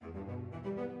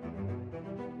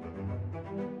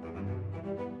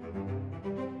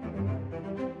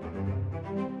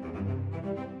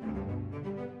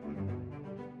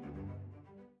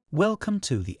Welcome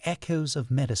to the Echoes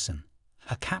of Medicine,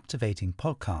 a captivating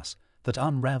podcast that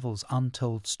unravels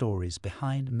untold stories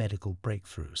behind medical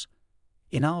breakthroughs.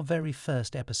 In our very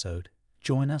first episode,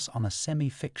 join us on a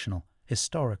semi-fictional,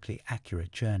 historically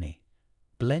accurate journey.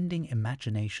 Blending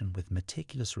imagination with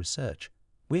meticulous research,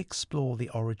 we explore the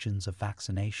origins of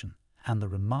vaccination and the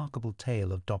remarkable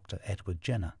tale of Dr. Edward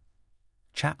Jenner.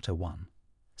 Chapter 1: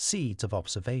 Seeds of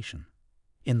Observation.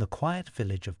 In the quiet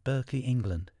village of Berkeley,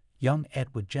 England, young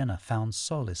Edward Jenner found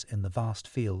solace in the vast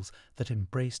fields that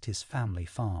embraced his family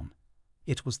farm.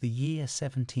 It was the year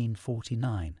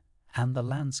 1749, and the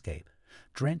landscape,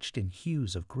 drenched in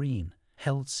hues of green,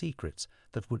 held secrets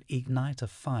that would ignite a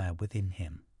fire within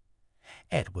him.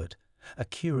 Edward, a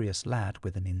curious lad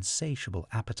with an insatiable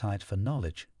appetite for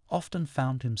knowledge, often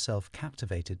found himself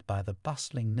captivated by the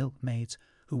bustling milkmaids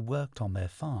who worked on their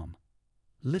farm.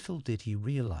 Little did he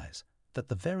realize that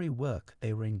the very work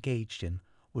they were engaged in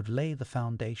would lay the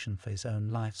foundation for his own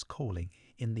life's calling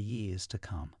in the years to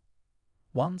come.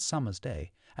 One summer's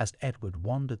day, as Edward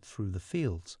wandered through the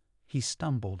fields, he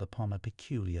stumbled upon a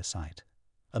peculiar sight.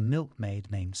 A milkmaid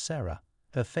named Sarah,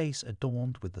 her face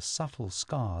adorned with the subtle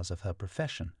scars of her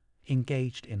profession,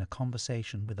 engaged in a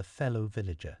conversation with a fellow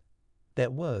villager.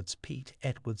 Their words piqued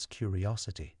Edward's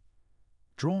curiosity.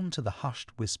 Drawn to the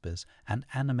hushed whispers and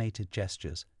animated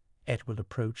gestures, Edward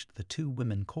approached the two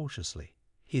women cautiously,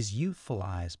 his youthful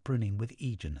eyes brimming with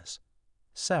eagerness.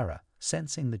 Sarah,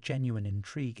 sensing the genuine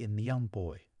intrigue in the young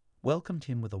boy, welcomed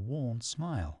him with a warm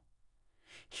smile.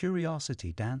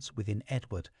 Curiosity danced within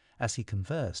Edward as he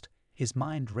conversed, his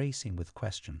mind racing with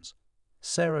questions.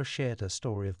 Sarah shared her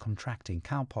story of contracting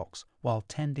cowpox while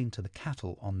tending to the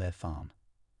cattle on their farm.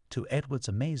 To Edward's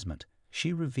amazement,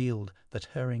 she revealed that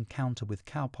her encounter with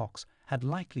cowpox had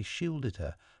likely shielded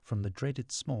her from the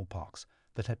dreaded smallpox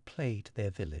that had plagued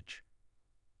their village.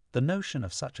 The notion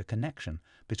of such a connection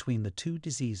between the two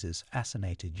diseases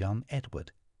fascinated young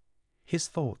Edward. His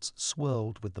thoughts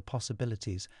swirled with the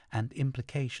possibilities and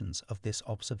implications of this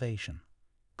observation.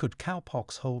 Could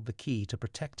cowpox hold the key to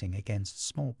protecting against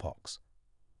smallpox?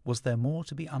 Was there more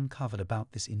to be uncovered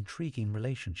about this intriguing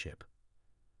relationship?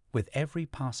 With every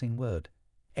passing word,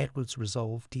 Edward's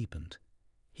resolve deepened.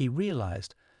 He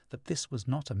realized that this was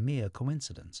not a mere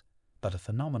coincidence, but a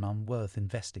phenomenon worth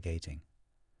investigating.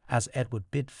 As Edward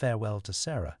bid farewell to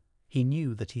Sarah, he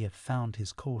knew that he had found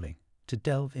his calling, to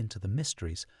delve into the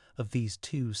mysteries of these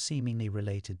two seemingly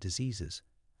related diseases,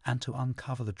 and to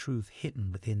uncover the truth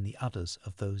hidden within the udders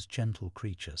of those gentle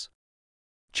creatures.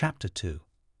 Chapter 2: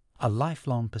 A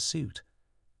Lifelong Pursuit.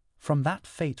 From that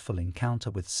fateful encounter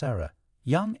with Sarah,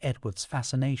 young Edward's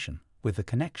fascination with the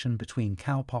connection between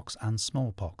cowpox and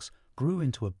smallpox grew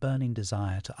into a burning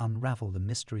desire to unravel the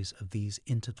mysteries of these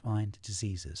intertwined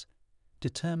diseases.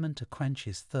 Determined to quench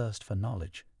his thirst for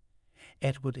knowledge,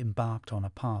 Edward embarked on a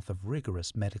path of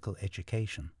rigorous medical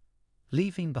education.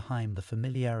 Leaving behind the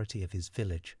familiarity of his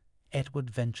village, Edward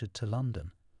ventured to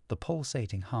London, the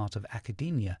pulsating heart of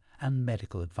academia and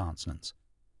medical advancements.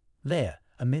 There,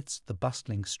 amidst the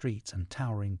bustling streets and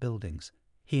towering buildings,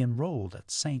 he enrolled at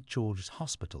St. George's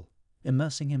Hospital,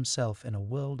 immersing himself in a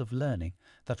world of learning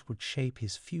that would shape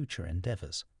his future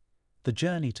endeavors. The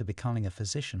journey to becoming a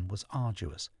physician was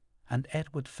arduous, and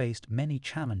Edward faced many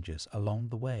challenges along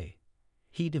the way.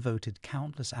 He devoted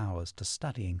countless hours to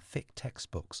studying thick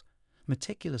textbooks,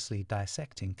 meticulously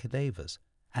dissecting cadavers,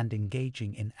 and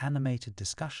engaging in animated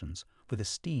discussions with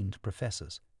esteemed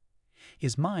professors.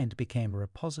 His mind became a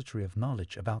repository of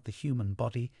knowledge about the human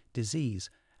body, disease,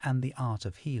 and the art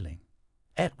of healing.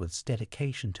 Edward's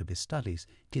dedication to his studies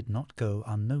did not go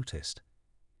unnoticed.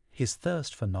 His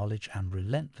thirst for knowledge and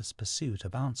relentless pursuit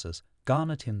of answers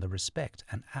garnered him the respect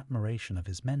and admiration of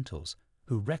his mentors,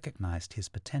 who recognized his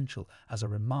potential as a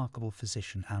remarkable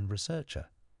physician and researcher.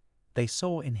 They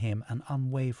saw in him an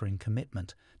unwavering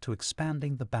commitment to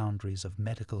expanding the boundaries of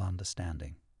medical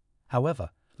understanding.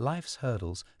 However, life's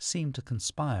hurdles seemed to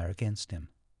conspire against him.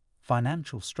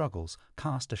 Financial struggles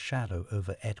cast a shadow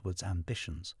over Edward's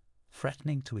ambitions,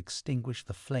 threatening to extinguish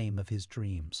the flame of his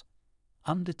dreams.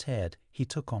 Undeterred, he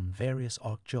took on various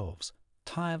odd jobs,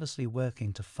 tirelessly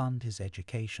working to fund his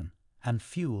education and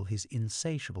fuel his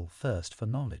insatiable thirst for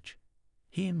knowledge.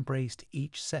 He embraced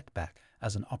each setback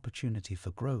as an opportunity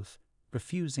for growth,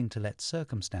 refusing to let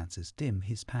circumstances dim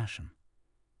his passion.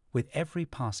 With every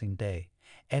passing day,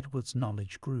 Edward's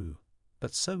knowledge grew,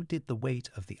 but so did the weight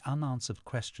of the unanswered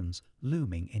questions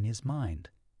looming in his mind.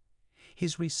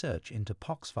 His research into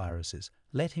poxviruses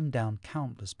led him down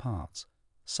countless paths,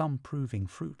 some proving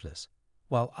fruitless,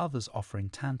 while others offering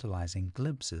tantalizing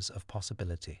glimpses of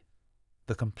possibility.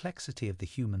 The complexity of the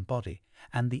human body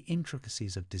and the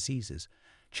intricacies of diseases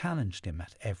challenged him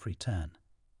at every turn.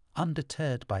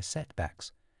 Undeterred by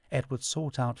setbacks, Edward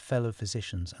sought out fellow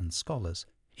physicians and scholars,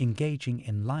 engaging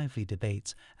in lively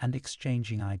debates and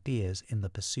exchanging ideas in the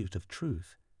pursuit of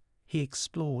truth. He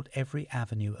explored every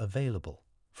avenue available,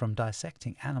 from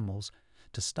dissecting animals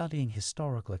to studying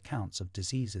historical accounts of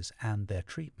diseases and their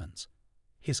treatments.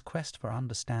 His quest for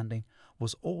understanding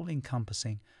was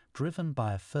all-encompassing, driven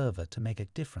by a fervor to make a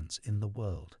difference in the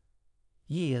world.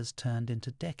 Years turned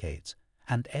into decades,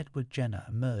 and Edward Jenner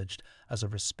emerged as a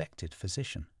respected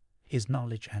physician, his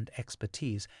knowledge and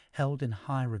expertise held in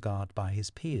high regard by his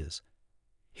peers.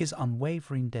 His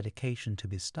unwavering dedication to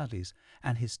his studies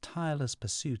and his tireless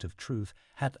pursuit of truth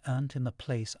had earned him a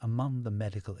place among the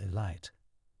medical elite.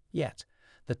 Yet,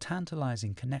 the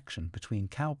tantalizing connection between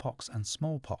cowpox and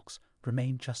smallpox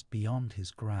remained just beyond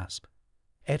his grasp.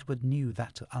 Edward knew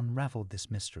that to unravel this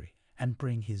mystery and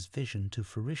bring his vision to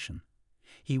fruition,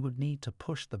 he would need to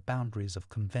push the boundaries of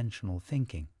conventional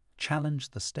thinking, challenge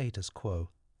the status quo,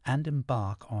 and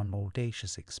embark on an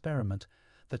audacious experiment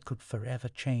that could forever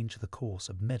change the course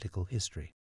of medical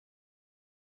history.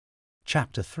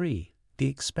 Chapter 3: The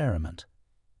Experiment.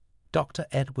 Dr.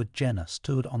 Edward Jenner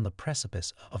stood on the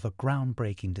precipice of a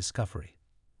groundbreaking discovery.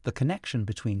 The connection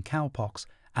between cowpox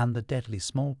and the deadly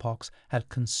smallpox had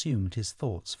consumed his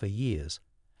thoughts for years,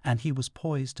 and he was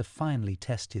poised to finally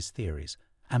test his theories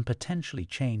and potentially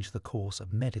change the course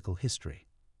of medical history.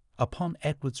 Upon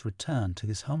Edward's return to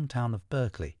his hometown of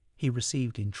Berkeley, he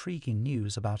received intriguing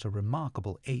news about a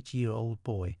remarkable 8-year-old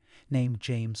boy named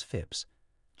James Phipps.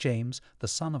 James, the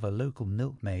son of a local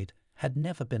milkmaid, had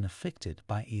never been afflicted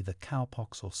by either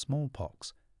cowpox or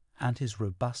smallpox, and his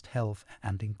robust health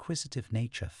and inquisitive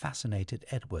nature fascinated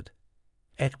Edward.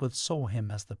 Edward saw him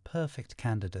as the perfect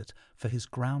candidate for his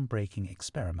groundbreaking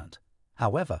experiment.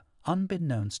 However,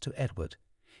 unbeknownst to Edward,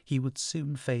 he would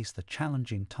soon face the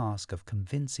challenging task of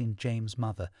convincing James'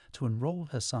 mother to enroll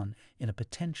her son in a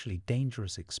potentially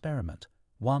dangerous experiment,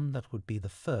 one that would be the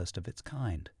first of its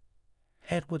kind.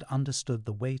 Edward understood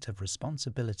the weight of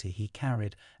responsibility he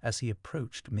carried as he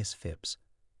approached Miss Phipps.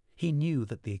 He knew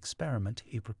that the experiment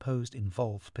he proposed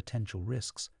involved potential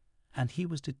risks, and he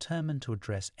was determined to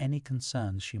address any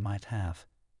concerns she might have.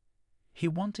 He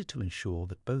wanted to ensure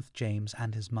that both James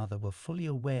and his mother were fully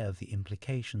aware of the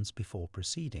implications before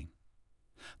proceeding.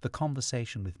 The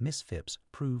conversation with Miss Phipps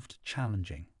proved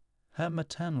challenging. Her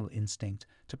maternal instinct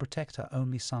to protect her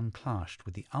only son clashed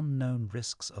with the unknown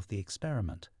risks of the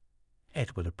experiment.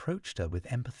 Edward approached her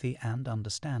with empathy and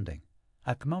understanding,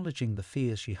 acknowledging the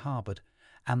fears she harbored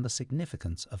and the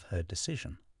significance of her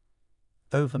decision.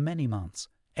 Over many months,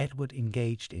 Edward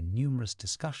engaged in numerous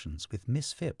discussions with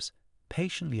Miss Phipps,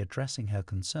 patiently addressing her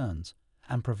concerns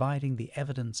and providing the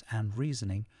evidence and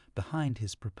reasoning behind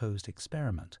his proposed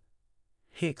experiment.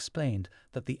 He explained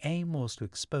that the aim was to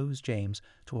expose James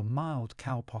to a mild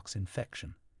cowpox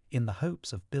infection in the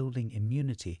hopes of building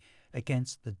immunity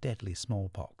against the deadly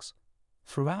smallpox.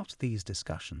 Throughout these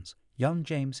discussions, young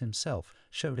James himself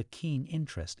showed a keen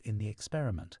interest in the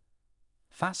experiment.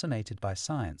 Fascinated by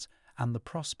science and the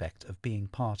prospect of being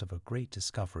part of a great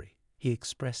discovery, he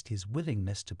expressed his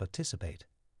willingness to participate.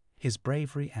 His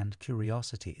bravery and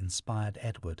curiosity inspired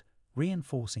Edward,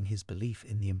 reinforcing his belief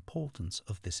in the importance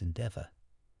of this endeavor.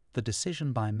 The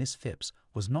decision by Miss Phipps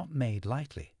was not made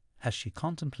lightly, as she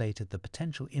contemplated the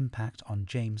potential impact on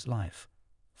James' life.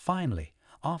 Finally,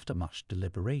 after much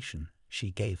deliberation, she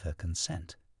gave her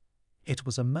consent. It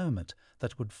was a moment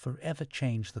that would forever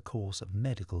change the course of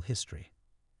medical history.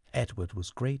 Edward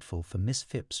was grateful for Miss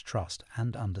Phipps' trust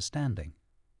and understanding.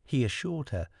 He assured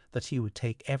her that he would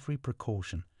take every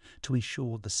precaution to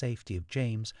ensure the safety of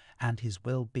James and his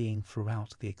well-being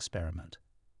throughout the experiment.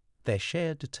 Their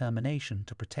shared determination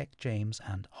to protect James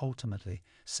and ultimately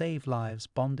save lives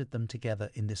bonded them together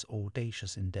in this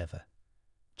audacious endeavor.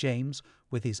 James,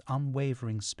 with his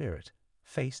unwavering spirit,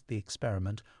 faced the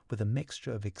experiment with a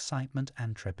mixture of excitement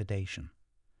and trepidation.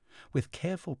 With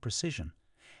careful precision,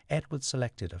 Edward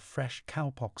selected a fresh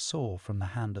cowpox sore from the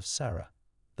hand of Sarah,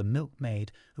 the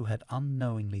milkmaid who had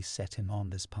unknowingly set him on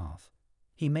this path.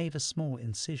 He made a small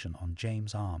incision on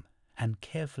James' arm and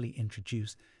carefully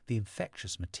introduced the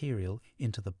infectious material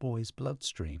into the boy's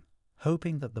bloodstream,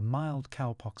 hoping that the mild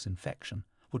cowpox infection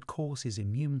would cause his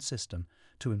immune system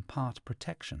to impart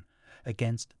protection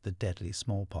against the deadly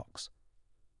smallpox.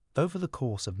 Over the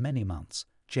course of many months,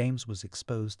 James was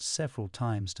exposed several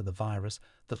times to the virus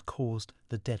that caused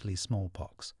the deadly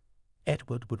smallpox.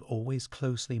 Edward would always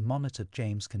closely monitor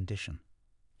James' condition.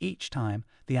 Each time,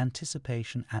 the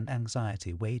anticipation and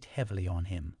anxiety weighed heavily on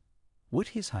him. Would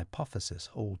his hypothesis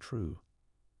hold true?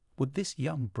 Would this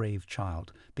young brave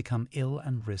child become ill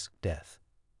and risk death?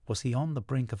 Was he on the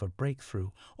brink of a breakthrough,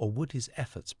 or would his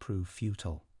efforts prove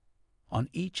futile? On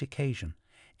each occasion,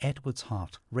 Edward's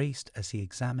heart raced as he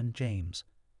examined James.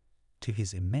 To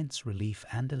his immense relief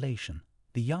and elation,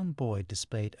 the young boy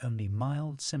displayed only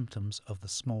mild symptoms of the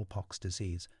smallpox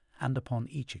disease, and upon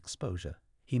each exposure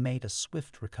he made a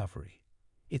swift recovery.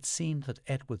 It seemed that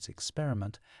Edward's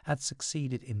experiment had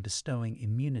succeeded in bestowing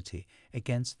immunity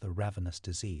against the ravenous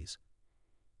disease.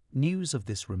 News of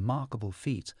this remarkable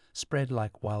feat spread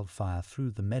like wildfire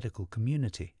through the medical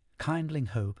community, kindling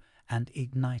hope and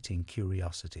igniting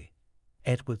curiosity.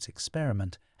 Edward's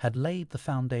experiment had laid the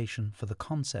foundation for the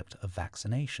concept of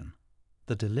vaccination,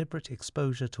 the deliberate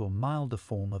exposure to a milder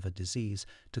form of a disease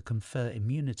to confer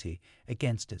immunity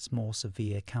against its more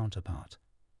severe counterpart.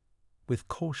 With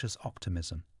cautious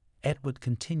optimism, Edward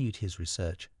continued his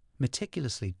research,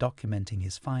 meticulously documenting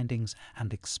his findings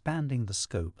and expanding the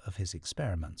scope of his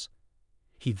experiments.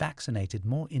 He vaccinated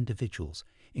more individuals,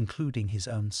 including his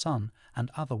own son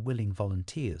and other willing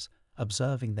volunteers,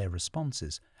 observing their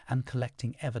responses and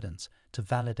collecting evidence to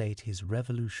validate his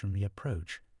revolutionary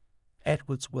approach.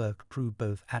 Edward's work drew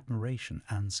both admiration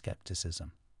and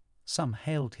skepticism. Some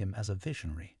hailed him as a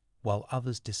visionary, while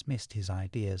others dismissed his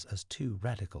ideas as too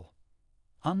radical.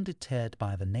 Undeterred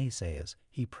by the naysayers,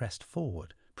 he pressed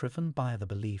forward, driven by the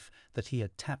belief that he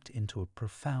had tapped into a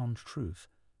profound truth,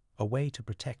 a way to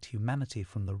protect humanity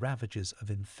from the ravages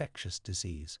of infectious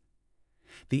disease.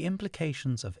 The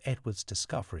implications of Edward's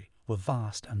discovery were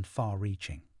vast and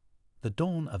far-reaching. The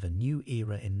dawn of a new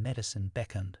era in medicine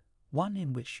beckoned, one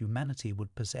in which humanity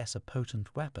would possess a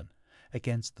potent weapon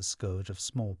against the scourge of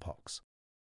smallpox.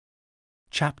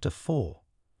 Chapter 4.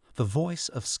 The Voice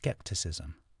of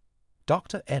Skepticism.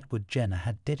 Dr. Edward Jenner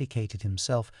had dedicated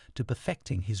himself to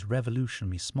perfecting his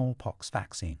revolutionary smallpox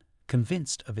vaccine,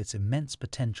 convinced of its immense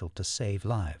potential to save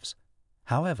lives.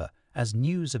 However, as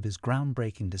news of his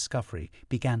groundbreaking discovery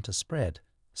began to spread,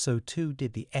 so too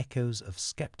did the echoes of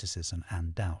skepticism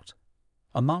and doubt.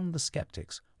 Among the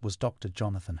skeptics was Dr.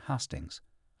 Jonathan Hastings,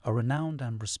 a renowned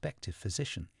and respected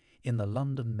physician in the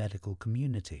London medical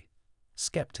community.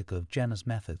 Skeptical of Jenner's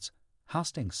methods,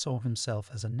 Hastings saw himself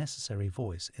as a necessary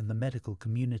voice in the medical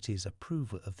community's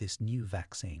approval of this new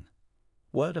vaccine.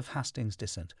 Word of Hastings'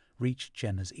 dissent reached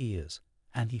Jenner's ears,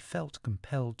 and he felt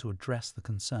compelled to address the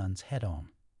concerns head-on.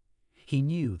 He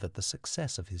knew that the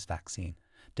success of his vaccine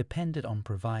depended on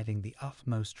providing the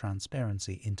utmost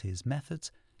transparency into his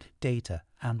methods, data,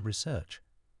 and research.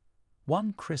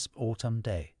 One crisp autumn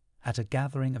day, at a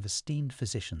gathering of esteemed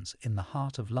physicians in the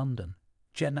heart of London,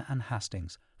 Jenner and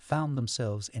Hastings found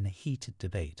themselves in a heated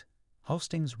debate.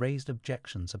 Hastings raised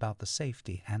objections about the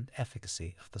safety and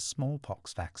efficacy of the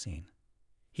smallpox vaccine.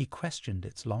 He questioned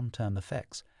its long-term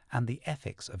effects and the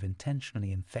ethics of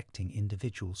intentionally infecting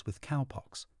individuals with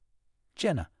cowpox.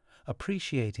 Jenner,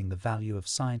 appreciating the value of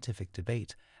scientific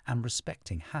debate and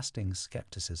respecting Hastings'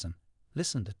 skepticism,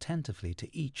 listened attentively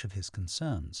to each of his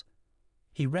concerns.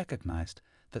 He recognized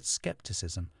that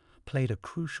skepticism played a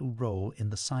crucial role in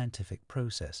the scientific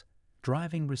process,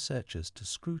 driving researchers to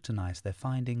scrutinize their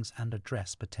findings and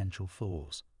address potential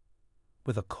flaws.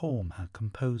 With a calm and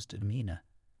composed demeanor,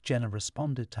 Jenner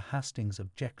responded to Hastings'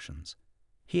 objections.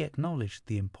 He acknowledged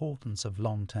the importance of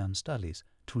long-term studies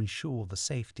to ensure the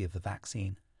safety of the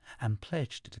vaccine and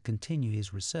pledged to continue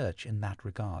his research in that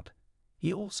regard.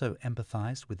 He also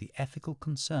empathized with the ethical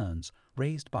concerns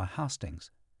raised by Hastings,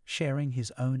 sharing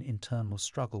his own internal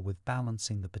struggle with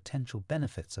balancing the potential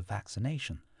benefits of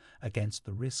vaccination against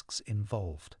the risks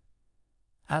involved.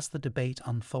 As the debate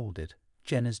unfolded,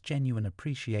 Jenner's genuine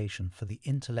appreciation for the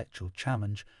intellectual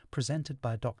challenge presented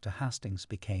by Dr. Hastings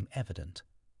became evident.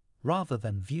 Rather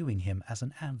than viewing him as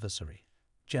an adversary,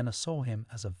 Jenner saw him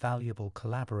as a valuable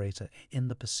collaborator in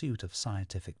the pursuit of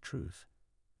scientific truth.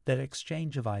 Their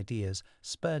exchange of ideas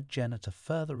spurred Jenner to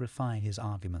further refine his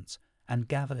arguments and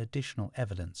gather additional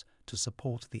evidence to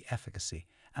support the efficacy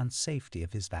and safety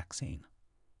of his vaccine.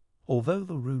 Although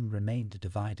the room remained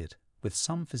divided, with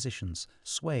some physicians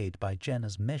swayed by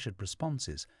Jenner's measured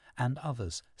responses and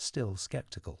others still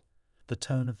skeptical, the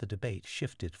tone of the debate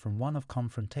shifted from one of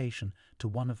confrontation to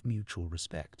one of mutual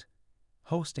respect.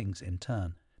 Hastings, in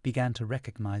turn, began to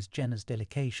recognize Jenner's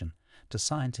dedication to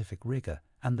scientific rigor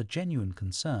and the genuine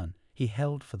concern he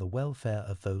held for the welfare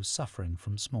of those suffering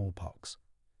from smallpox.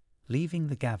 Leaving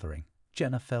the gathering,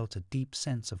 Jenner felt a deep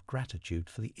sense of gratitude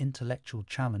for the intellectual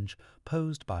challenge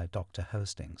posed by Dr.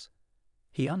 Hastings.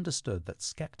 He understood that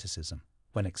skepticism,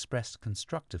 when expressed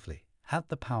constructively, had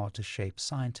the power to shape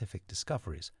scientific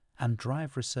discoveries and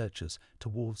drive researchers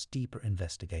towards deeper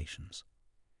investigations.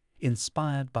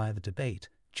 Inspired by the debate,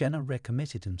 Jenner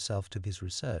recommitted himself to his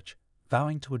research,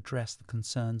 vowing to address the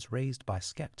concerns raised by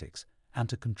skeptics and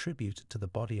to contribute to the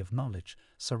body of knowledge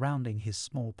surrounding his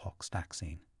smallpox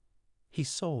vaccine. He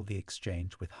saw the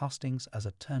exchange with Hustings as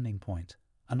a turning point,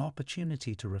 an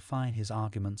opportunity to refine his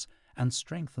arguments and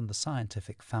strengthen the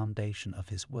scientific foundation of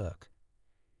his work.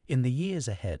 In the years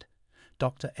ahead,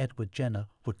 Dr. Edward Jenner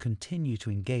would continue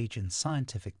to engage in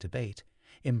scientific debate,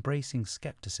 embracing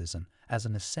skepticism as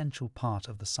an essential part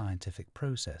of the scientific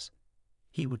process.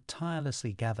 He would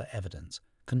tirelessly gather evidence,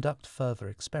 conduct further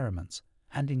experiments,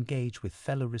 and engage with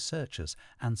fellow researchers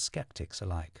and skeptics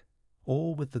alike,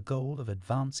 all with the goal of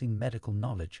advancing medical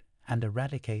knowledge and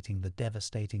eradicating the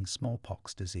devastating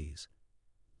smallpox disease.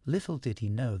 Little did he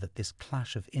know that this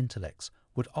clash of intellects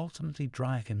would ultimately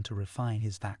drive him to refine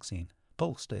his vaccine,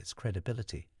 bolster its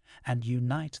credibility, and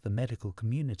unite the medical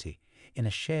community in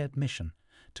a shared mission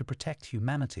to protect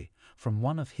humanity from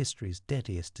one of history's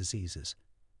deadliest diseases.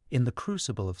 In the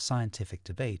crucible of scientific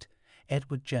debate,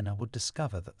 Edward Jenner would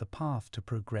discover that the path to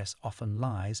progress often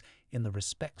lies in the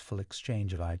respectful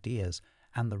exchange of ideas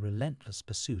and the relentless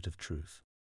pursuit of truth.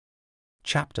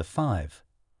 Chapter 5: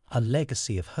 A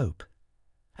Legacy of Hope.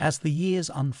 As the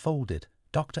years unfolded,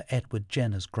 Dr. Edward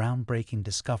Jenner's groundbreaking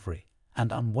discovery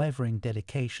and unwavering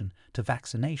dedication to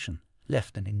vaccination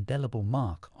left an indelible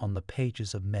mark on the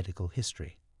pages of medical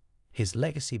history. His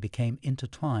legacy became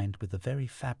intertwined with the very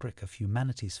fabric of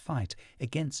humanity's fight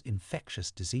against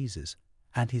infectious diseases,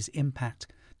 and his impact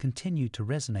continued to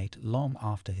resonate long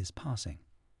after his passing.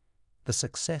 The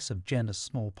success of Jenner's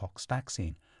smallpox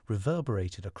vaccine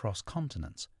reverberated across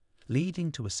continents,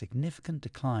 leading to a significant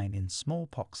decline in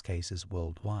smallpox cases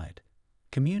worldwide.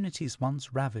 Communities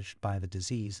once ravaged by the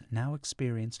disease now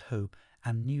experienced hope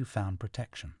and newfound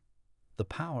protection. The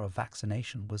power of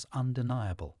vaccination was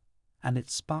undeniable, and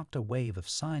it sparked a wave of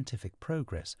scientific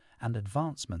progress and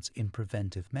advancements in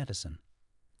preventive medicine.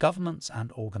 Governments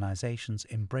and organizations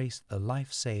embraced the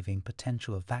life-saving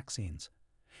potential of vaccines,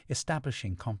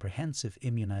 establishing comprehensive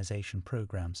immunization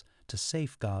programs to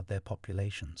safeguard their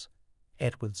populations.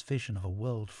 Edward's vision of a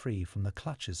world free from the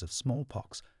clutches of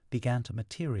smallpox began to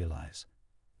materialize.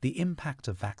 The impact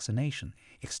of vaccination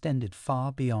extended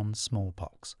far beyond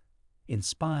smallpox.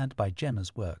 Inspired by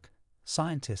Jenner's work,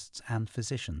 scientists and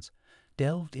physicians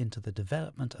delved into the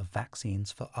development of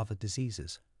vaccines for other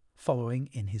diseases, following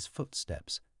in his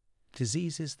footsteps.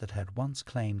 Diseases that had once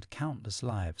claimed countless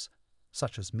lives,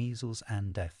 such as measles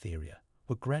and diphtheria,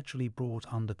 were gradually brought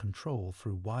under control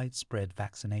through widespread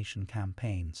vaccination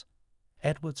campaigns.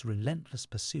 Edward's relentless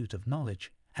pursuit of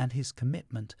knowledge and his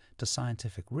commitment to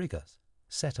scientific rigor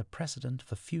set a precedent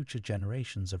for future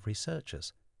generations of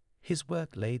researchers. His work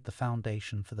laid the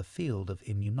foundation for the field of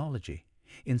immunology,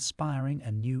 inspiring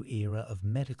a new era of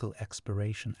medical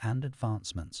exploration and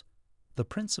advancements. The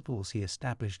principles he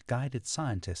established guided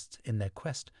scientists in their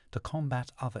quest to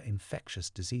combat other infectious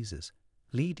diseases,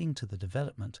 leading to the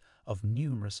development of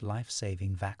numerous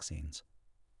life-saving vaccines.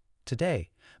 Today,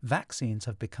 vaccines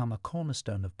have become a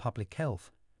cornerstone of public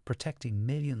health, protecting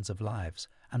millions of lives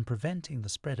and preventing the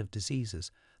spread of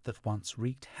diseases that once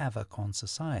wreaked havoc on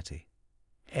society.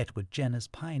 Edward Jenner's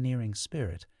pioneering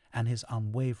spirit and his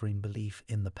unwavering belief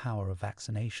in the power of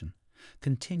vaccination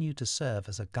continue to serve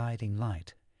as a guiding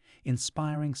light,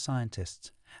 inspiring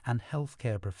scientists and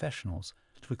healthcare professionals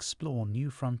to explore new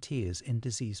frontiers in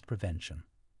disease prevention.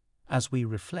 As we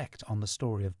reflect on the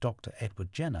story of Dr.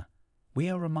 Edward Jenner, we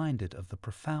are reminded of the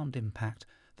profound impact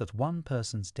that one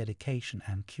person's dedication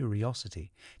and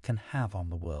curiosity can have on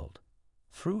the world.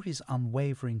 Through his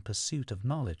unwavering pursuit of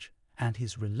knowledge and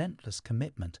his relentless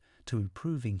commitment to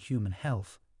improving human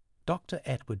health, Dr.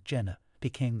 Edward Jenner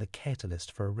became the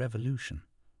catalyst for a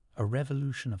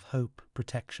revolution of hope,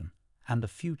 protection, and a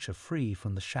future free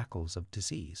from the shackles of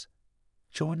disease.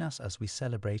 Join us as we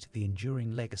celebrate the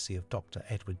enduring legacy of Dr.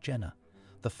 Edward Jenner,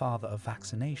 the father of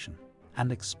vaccination,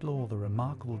 and explore the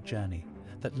remarkable journey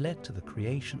that led to the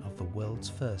creation of the world's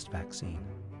first vaccine,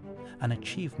 an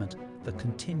achievement that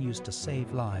continues to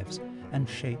save lives and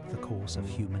shape the course of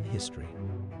human history.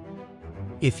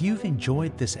 If you've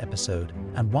enjoyed this episode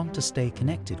and want to stay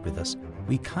connected with us,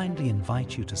 we kindly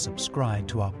invite you to subscribe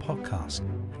to our podcast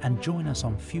and join us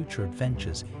on future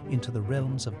adventures into the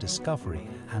realms of discovery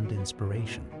and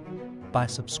inspiration. By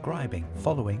subscribing,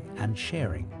 following, and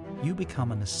sharing, you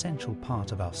become an essential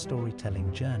part of our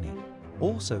storytelling journey.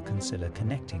 Also consider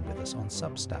connecting with us on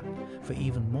Substack for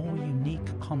even more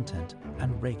unique content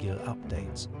and regular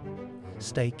updates.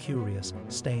 Stay curious,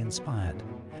 stay inspired,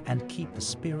 and keep the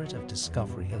spirit of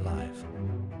discovery alive.